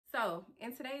So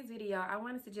in today's video, I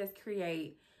wanted to just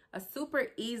create a super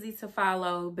easy to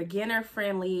follow, beginner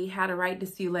friendly, how to write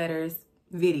dispute letters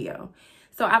video.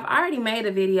 So I've already made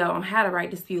a video on how to write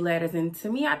dispute letters, and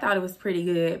to me, I thought it was pretty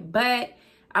good, but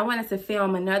I wanted to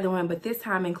film another one, but this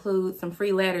time include some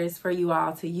free letters for you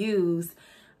all to use.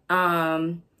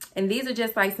 And these are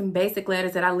just like some basic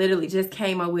letters that I literally just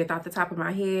came up with off the top of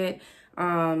my head.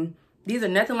 These are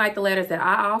nothing like the letters that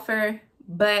I offer,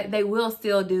 but they will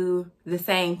still do the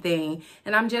same thing.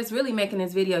 And I'm just really making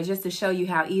this video just to show you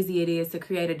how easy it is to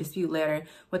create a dispute letter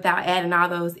without adding all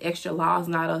those extra laws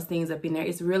and all those things up in there.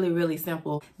 It's really, really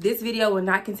simple. This video will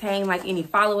not contain like any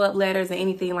follow-up letters or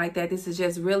anything like that. This is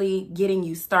just really getting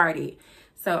you started.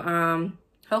 So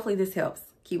hopefully this helps.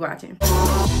 Keep watching.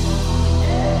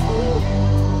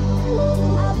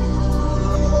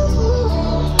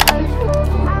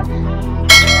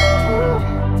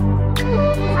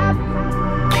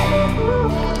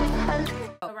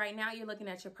 Right now you're looking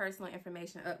at your personal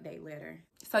information update letter.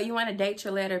 So you want to date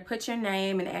your letter, put your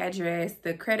name and address,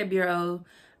 the credit bureau,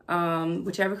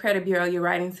 whichever credit bureau you're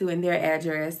writing to, and their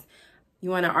address. You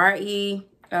want to RE,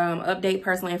 update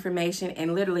personal information,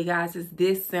 and literally guys, it's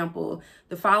this simple.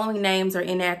 The following names are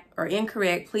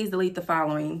incorrect. Please delete the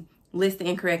following. List the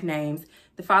incorrect names.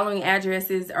 The following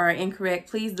addresses are incorrect.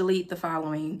 Please delete the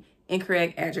following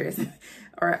incorrect address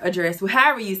or address. Well,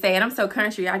 however you say it. I'm so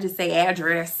country, I just say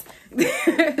address.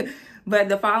 But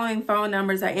the following phone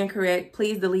numbers are incorrect.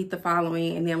 Please delete the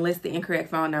following, and then list the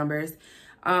incorrect phone numbers.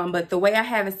 But the way I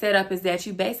have it set up is that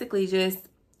you basically just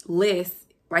list,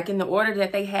 like in the order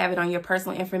that they have it on your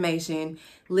personal information,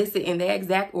 list it in the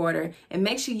exact order, and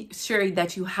make sure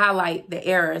that you highlight the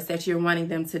errors that you're wanting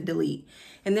them to delete.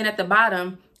 And then at the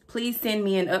bottom, please send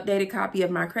me an updated copy of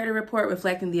my credit report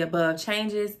reflecting the above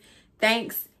changes.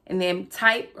 Thanks. And then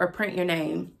type or print your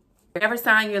name. Never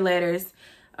sign your letters.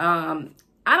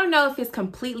 I don't know if it's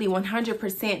completely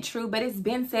 100% true, but it's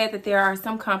been said that there are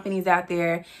some companies out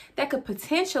there that could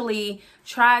potentially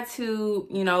try to,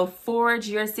 you know, forge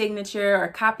your signature or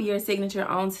copy your signature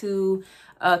onto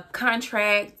a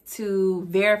contract to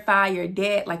verify your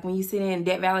debt, like when you send in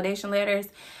debt validation letters.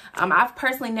 I've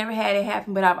personally never had it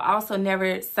happen, but I've also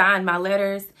never signed my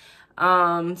letters.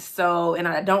 And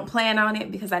I don't plan on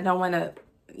it because I don't want to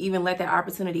even let that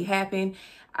opportunity happen.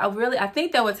 I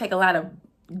think that would take a lot of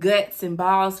guts and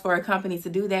balls for a company to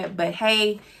do that, but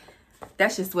hey,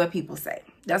 that's just what people say.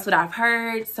 That's what I've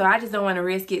heard, so I just don't want to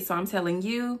risk it, so I'm telling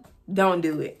you, don't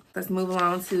do it. Let's move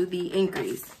along to the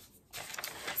increase.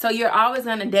 So you're always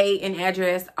going to date and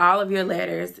address all of your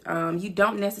letters. You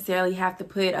don't necessarily have to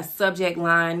put a subject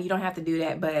line. You don't have to do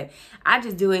that, but I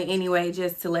just do it anyway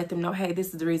just to let them know, hey,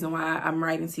 this is the reason why I'm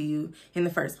writing to you in the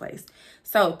first place.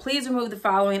 So please remove the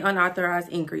following unauthorized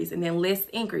increase, and then list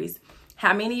increase.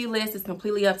 How many you list is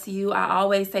completely up to you. I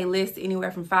always say list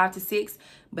anywhere from 5 to 6,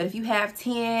 but if you have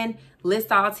 10,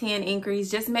 list all 10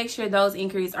 inquiries. Just make sure those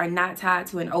inquiries are not tied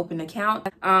to an open account.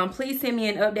 Please send me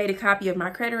an updated copy of my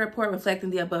credit report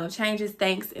reflecting the above changes.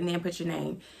 Thanks, and then put your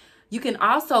name. You can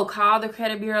also call the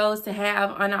credit bureaus to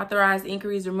have unauthorized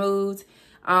inquiries removed.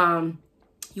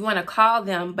 You want to call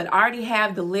them, but already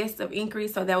have the list of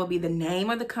inquiries, so that will be the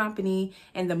name of the company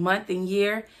and the month and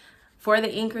year for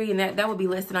the inquiry, and that will be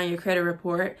listed on your credit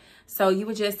report. So you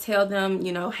would just tell them,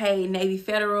 you know, hey, Navy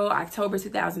Federal, October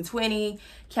 2020,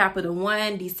 Capital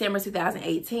One, December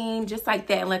 2018, just like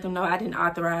that, and let them know I didn't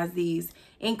authorize these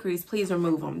inquiries. Please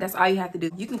remove them. That's all you have to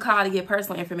do. You can call to get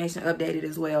personal information updated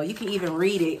as well. You can even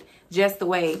read it just the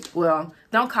way, well,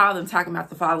 don't call them talking about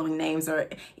the following names are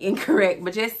incorrect,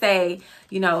 but just say,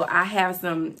 you know, I have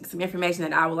some information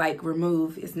that I would like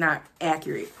remove. It's not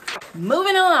accurate.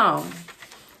 Moving along.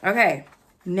 Okay,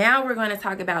 now we're going to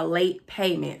talk about late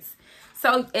payments.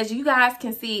 So as you guys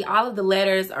can see, all of the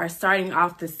letters are starting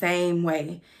off the same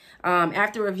way.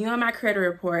 After reviewing my credit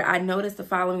report, I noticed the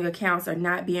following accounts are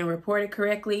not being reported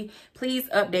correctly. Please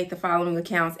update the following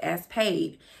accounts as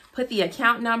paid. Put the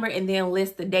account number and then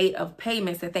list the date of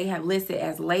payments that they have listed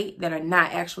as late that are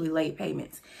not actually late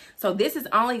payments. So this is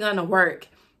only going to work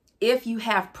if you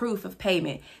have proof of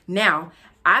payment. Now,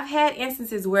 I've had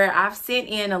instances where I've sent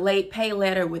in a late pay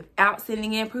letter without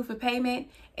sending in proof of payment,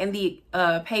 and the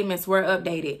payments were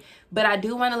updated. But I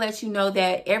do want to let you know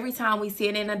that every time we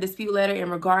send in a dispute letter in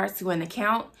regards to an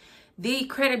account, the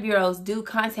credit bureaus do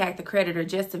contact the creditor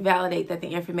just to validate that the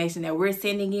information that we're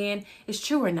sending in is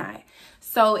true or not.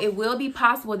 So it will be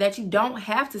possible that you don't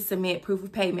have to submit proof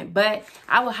of payment, but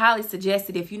I would highly suggest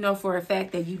it if you know for a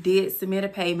fact that you did submit a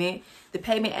payment, the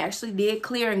payment actually did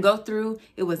clear and go through,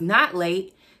 it was not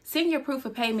late. Send your proof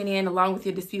of payment in along with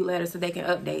your dispute letter so they can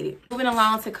update it. Moving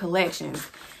along to collections.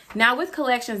 Now with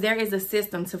collections, there is a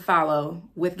system to follow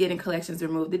with getting collections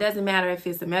removed. It doesn't matter if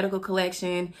it's a medical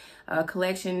collection, a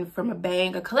collection from a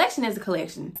bank. A collection is a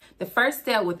collection. The first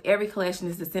step with every collection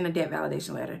is to send a debt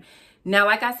validation letter. Now,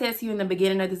 like I said to you in the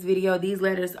beginning of this video, these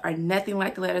letters are nothing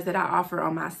like the letters that I offer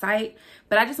on my site.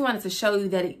 But I just wanted to show you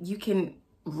that you can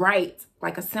write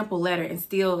like a simple letter and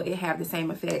still it have the same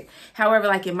effect. However,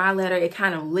 like in my letter, it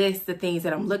kind of lists the things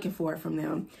that I'm looking for from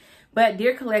them. But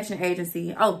dear collection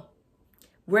agency,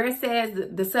 where it says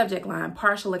the subject line,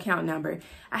 partial account number,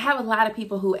 I have a lot of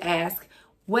people who ask,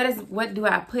 what do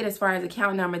I put as far as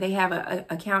account number? They have a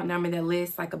account number that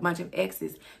lists like a bunch of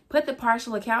X's. Put the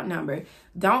partial account number.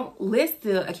 Don't list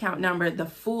the account number, the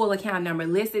full account number.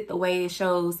 List it the way it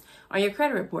shows on your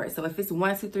credit report. So if it's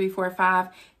 1, 2, 3, 4, 5,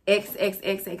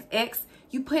 XXXXX,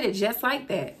 you put it just like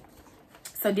that.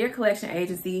 So dear collection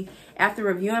agency, after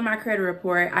reviewing my credit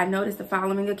report, I noticed the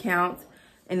following account,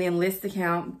 and then list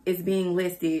account is being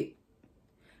listed.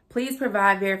 Please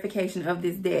provide verification of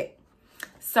this debt.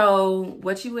 So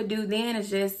what you would do then is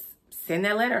just send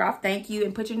that letter off, thank you,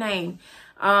 and put your name.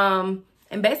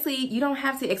 And basically, you don't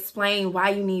have to explain why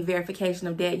you need verification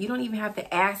of debt. You don't even have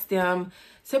to ask them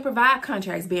to provide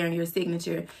contracts bearing your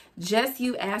signature. Just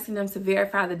you asking them to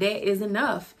verify the debt is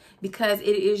enough, because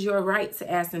it is your right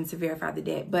to ask them to verify the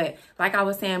debt. But like I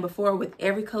was saying before, with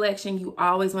every collection, you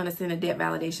always want to send a debt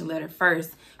validation letter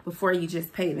first before you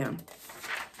just pay them.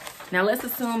 Now, let's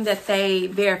assume that they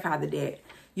verify the debt.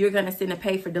 You're going to send a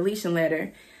pay for deletion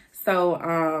letter.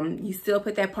 So you still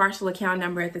put that partial account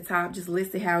number at the top, just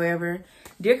list it however.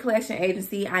 Dear collection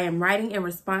agency, I am writing in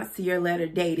response to your letter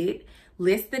dated.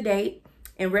 List the date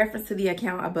in reference to the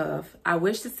account above. I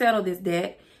wish to settle this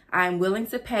debt. I am willing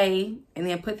to pay, and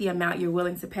then put the amount you're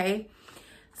willing to pay.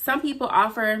 Some people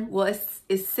offer, well,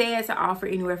 it's said to offer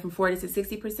anywhere from 40 to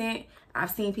 60%.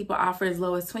 I've seen people offer as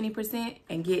low as 20%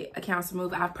 and get accounts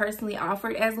removed. I've personally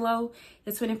offered as low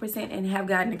as 20% and have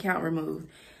gotten account removed.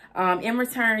 In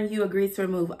return, you agree to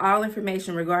remove all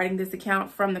information regarding this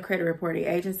account from the credit reporting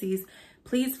agencies.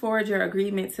 Please forward your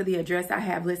agreement to the address I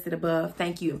have listed above.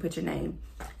 Thank you, and put your name.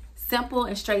 Simple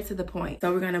and straight to the point.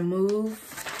 So we're going to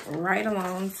move right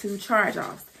along to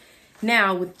charge-offs.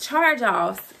 Now, with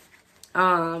charge-offs,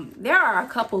 there are a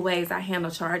couple ways I handle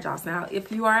charge-offs. Now,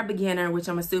 if you are a beginner, which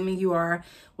I'm assuming you are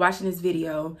watching this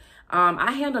video,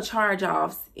 I handle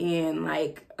charge-offs in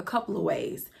like a couple of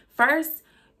ways. First,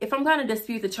 if I'm going to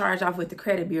dispute the charge-off with the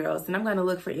credit bureaus, then I'm going to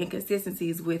look for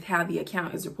inconsistencies with how the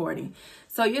account is reporting.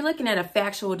 So you're looking at a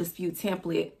factual dispute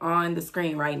template on the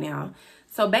screen right now.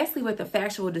 So basically what the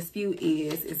factual dispute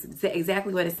is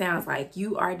exactly what it sounds like.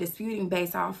 You are disputing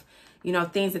based off, you know,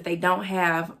 things that they don't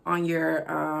have on your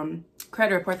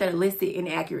credit report that are listed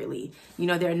inaccurately. You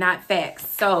know, they're not facts.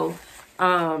 So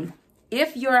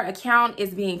if your account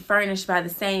is being furnished by the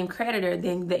same creditor,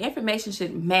 then the information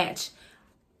should match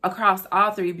across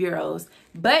all three bureaus.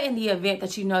 But in the event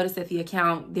that you notice that the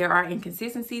account, there are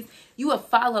inconsistencies, you will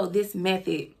follow this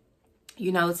method,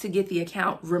 you know, to get the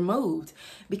account removed,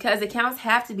 because accounts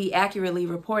have to be accurately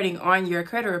reporting on your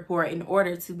credit report in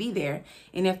order to be there.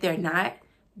 And if they're not,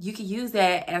 you can use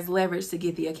that as leverage to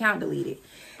get the account deleted.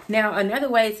 Now, another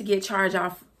way to get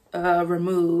charge-off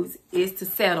removed is to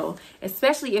settle,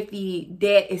 especially if the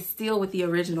debt is still with the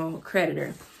original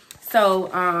creditor. So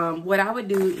what I would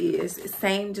do is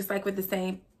same, just like with the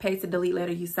same pay to delete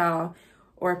letter you saw,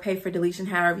 or pay for deletion,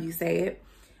 however you say it.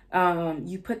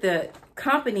 You put the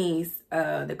company's,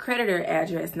 the creditor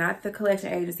address, not the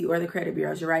collection agency or the credit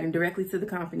bureaus. You're writing directly to the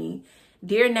company.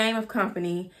 Dear name of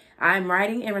company, I'm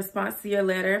writing in response to your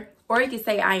letter. Or you can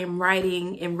say I am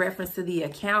writing in reference to the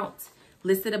account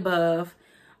listed above.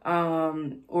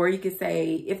 Or you could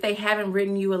say, if they haven't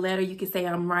written you a letter, you could say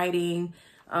I'm writing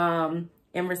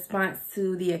in response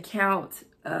to the account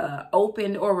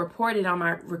opened or reported on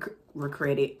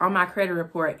my credit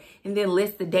report, and then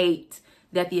list the date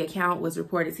that the account was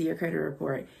reported to your credit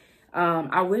report.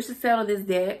 I wish to settle this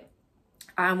debt.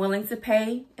 I'm willing to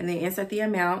pay, and then insert the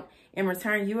amount. In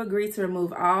return, you agree to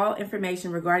remove all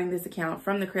information regarding this account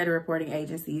from the credit reporting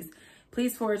agencies.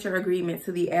 Please forward your agreement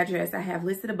to the address I have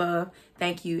listed above.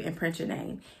 Thank you, and print your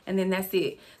name. And then that's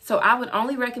it. So I would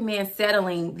only recommend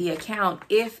settling the account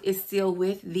if it's still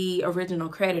with the original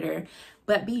creditor.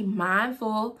 But be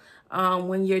mindful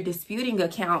when you're disputing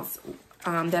accounts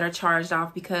that are charged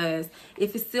off, because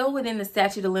if it's still within the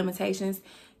statute of limitations,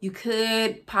 you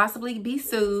could possibly be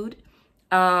sued.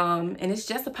 And it's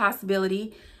just a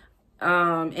possibility.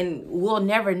 And we'll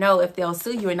never know if they'll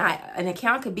sue you or not. An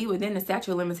account could be within the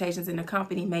statute of limitations and the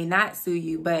company may not sue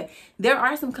you, but there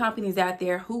are some companies out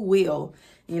there who will,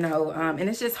 you know, and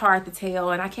it's just hard to tell.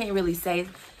 And I can't really say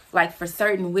like for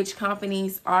certain which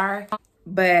companies are.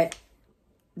 But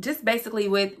just basically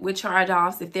with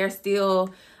charge-offs, if they're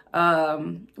still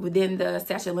within the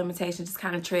statute of limitations, just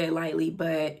kind of tread lightly.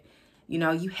 But, you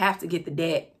know, you have to get the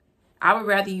debt. I would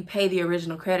rather you pay the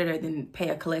original creditor than pay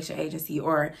a collection agency,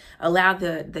 or allow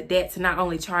the debt to not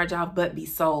only charge off but be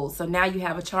sold. So now you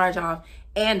have a charge off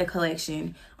and a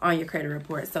collection on your credit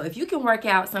report. So if you can work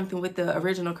out something with the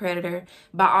original creditor,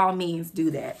 by all means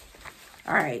do that.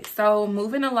 All right, so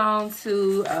moving along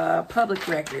to public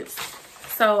records.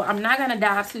 So I'm not gonna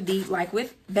dive too deep. Like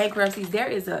with bankruptcies,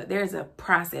 there's a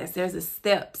process. There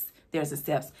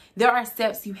are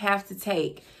steps you have to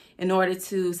take in order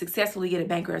to successfully get a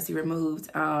bankruptcy removed.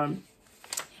 And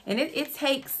it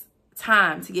takes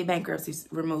time to get bankruptcies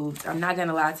removed. I'm not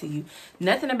gonna lie to you.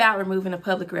 Nothing about removing a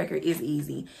public record is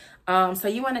easy. So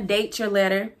you wanna date your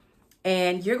letter,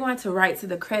 and you're going to write to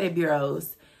the credit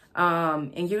bureaus,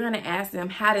 and you're going to ask them,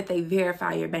 how did they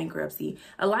verify your bankruptcy?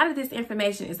 A lot of this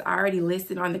information is already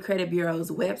listed on the credit bureau's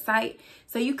website.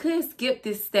 So you could skip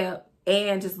this step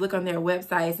and just look on their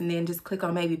websites and then just click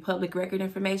on maybe public record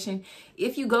information.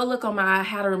 If you go look on my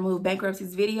How to Remove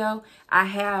Bankruptcies video, I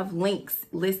have links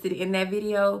listed in that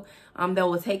video that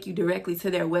will take you directly to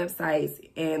their websites.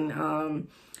 And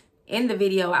in the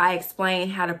video, I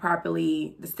explain how to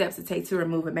the steps to take to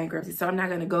remove a bankruptcy. So I'm not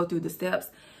going to go through the steps.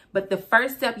 But the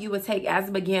first step you would take as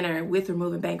a beginner with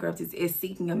removing bankruptcies is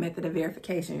seeking a method of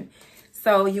verification.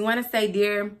 So you want to say,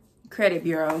 dear credit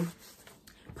bureau,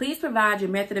 please provide your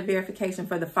method of verification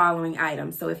for the following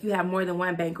items. So if you have more than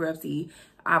one bankruptcy,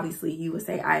 obviously you would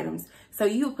say items. So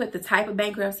you would put the type of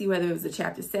bankruptcy, whether it was a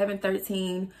Chapter 7,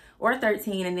 13, or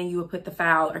 13, and then you would put the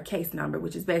file or case number,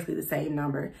 which is basically the same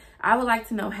number. I would like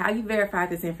to know how you verified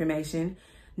this information,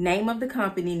 name of the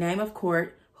company, name of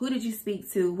court, who did you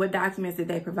speak to, what documents did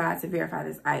they provide to verify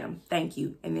this item? Thank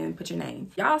you. And then put your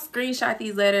name. Y'all screenshot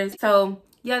these letters. So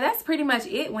yeah, that's pretty much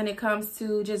it when it comes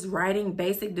to just writing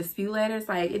basic dispute letters.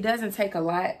 Like, it doesn't take a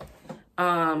lot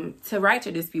to write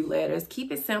your dispute letters.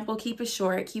 Keep it simple, keep it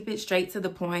short, keep it straight to the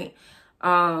point.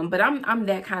 But I'm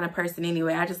that kind of person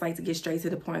anyway. I just like to get straight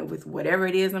to the point with whatever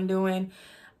it is I'm doing.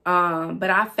 But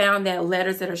I found that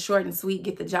letters that are short and sweet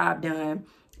get the job done.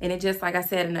 And it just, like I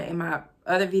said in my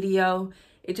other video,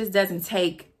 it just doesn't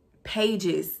take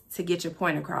pages to get your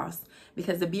point across,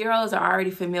 because the bureaus are already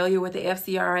familiar with the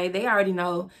FCRA. They already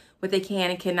know what they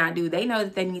can and cannot do. They know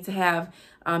that they need to have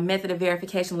method of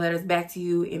verification letters back to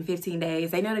you in 15 days.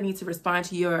 They know they need to respond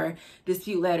to your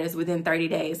dispute letters within 30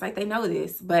 days. Like, they know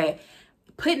this, but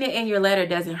putting it in your letter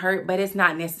doesn't hurt, but it's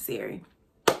not necessary.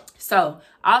 So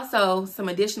also some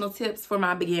additional tips for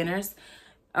my beginners.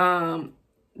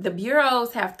 The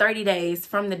bureaus have 30 days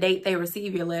from the date they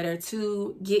receive your letter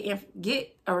to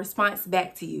get a response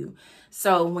back to you.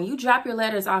 So when you drop your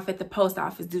letters off at the post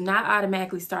office, do not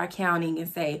automatically start counting and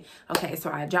say, okay, so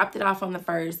I dropped it off on the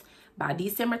 1st. By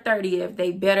December 30th,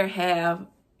 they better have,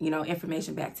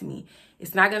 information back to me.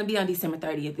 It's not going to be on December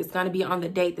 30th. It's going to be on the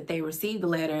date that they received the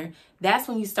letter. That's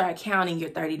when you start counting your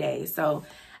 30 days. So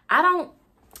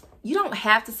you don't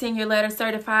have to send your letter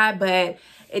certified, but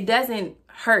it doesn't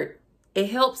hurt. It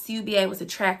helps you be able to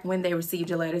track when they received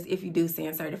your letters if you do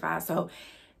send certified. So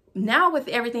now with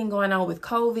everything going on with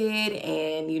COVID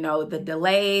and, the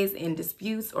delays and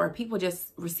disputes, or people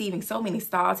just receiving so many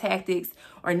stall tactics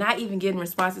or not even getting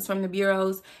responses from the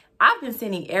bureaus, I've been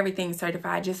sending everything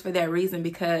certified just for that reason,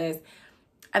 because,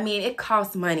 it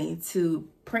costs money to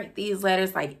print these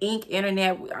letters, like ink,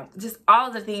 internet, just all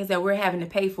of the things that we're having to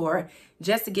pay for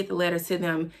just to get the letters to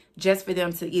them, just for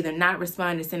them to either not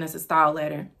respond or send us a stall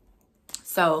letter.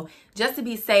 So just to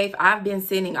be safe, I've been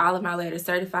sending all of my letters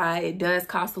certified. It does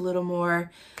cost a little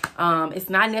more. It's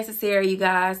not necessary, you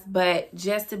guys, but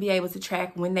just to be able to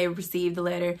track when they received the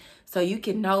letter, so you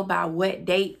can know by what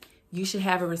date you should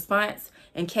have a response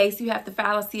in case you have to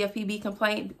file a CFPB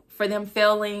complaint for them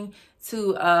failing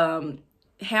to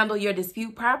handle your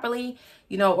dispute properly,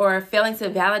 or failing to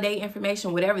validate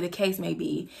information, whatever the case may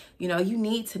be. You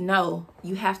need to know.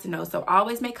 You have to know. So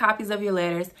always make copies of your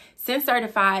letters. Send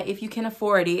certified if you can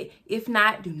afford it. If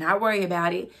not, do not worry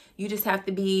about it. You just have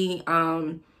to be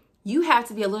a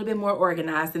little bit more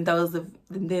organized than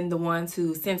than the ones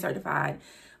who send certified.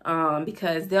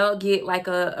 Because they'll get like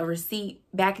a receipt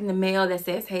back in the mail that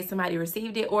says, hey, somebody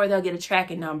received it, or they'll get a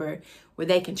tracking number where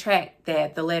they can track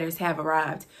that the letters have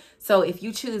arrived. So if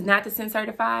you choose not to send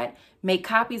certified, make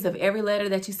copies of every letter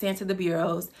that you send to the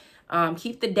bureaus.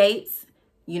 Keep the dates.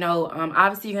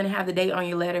 Obviously you're going to have the date on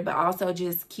your letter, but also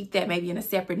just keep that maybe in a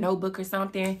separate notebook or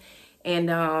something.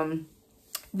 And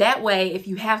that way, if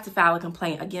you have to file a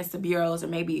complaint against the bureaus or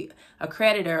maybe a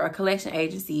creditor or collection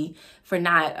agency for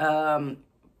not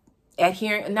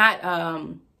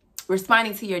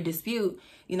responding to your dispute,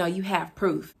 you know, you have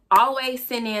proof. Always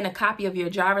send in a copy of your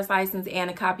driver's license and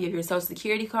a copy of your social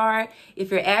security card. If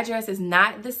your address is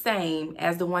not the same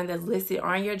as the one that's listed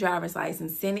on your driver's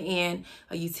license, send in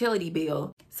a utility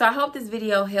bill. So I hope this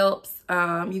video helps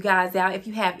you guys out. If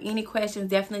you have any questions,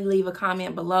 definitely leave a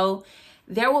comment below.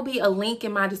 There will be a link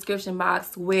in my description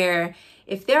box where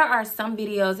if there are some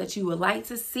videos that you would like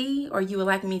to see or you would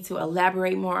like me to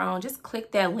elaborate more on, just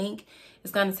click that link.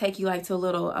 It's going to take you like to a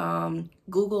little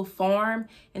Google form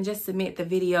and just submit the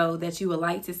video that you would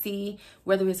like to see,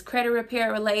 whether it's credit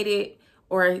repair related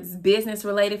or it's business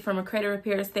related from a credit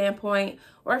repair standpoint,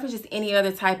 or if it's just any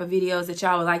other type of videos that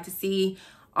y'all would like to see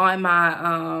on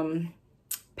my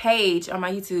page on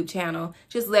my YouTube channel.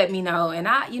 Just let me know. And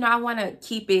I want to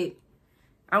keep it,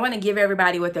 I want to give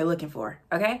everybody what they're looking for.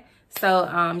 Okay. So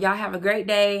y'all have a great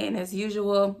day. And as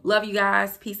usual, love you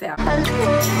guys. Peace out.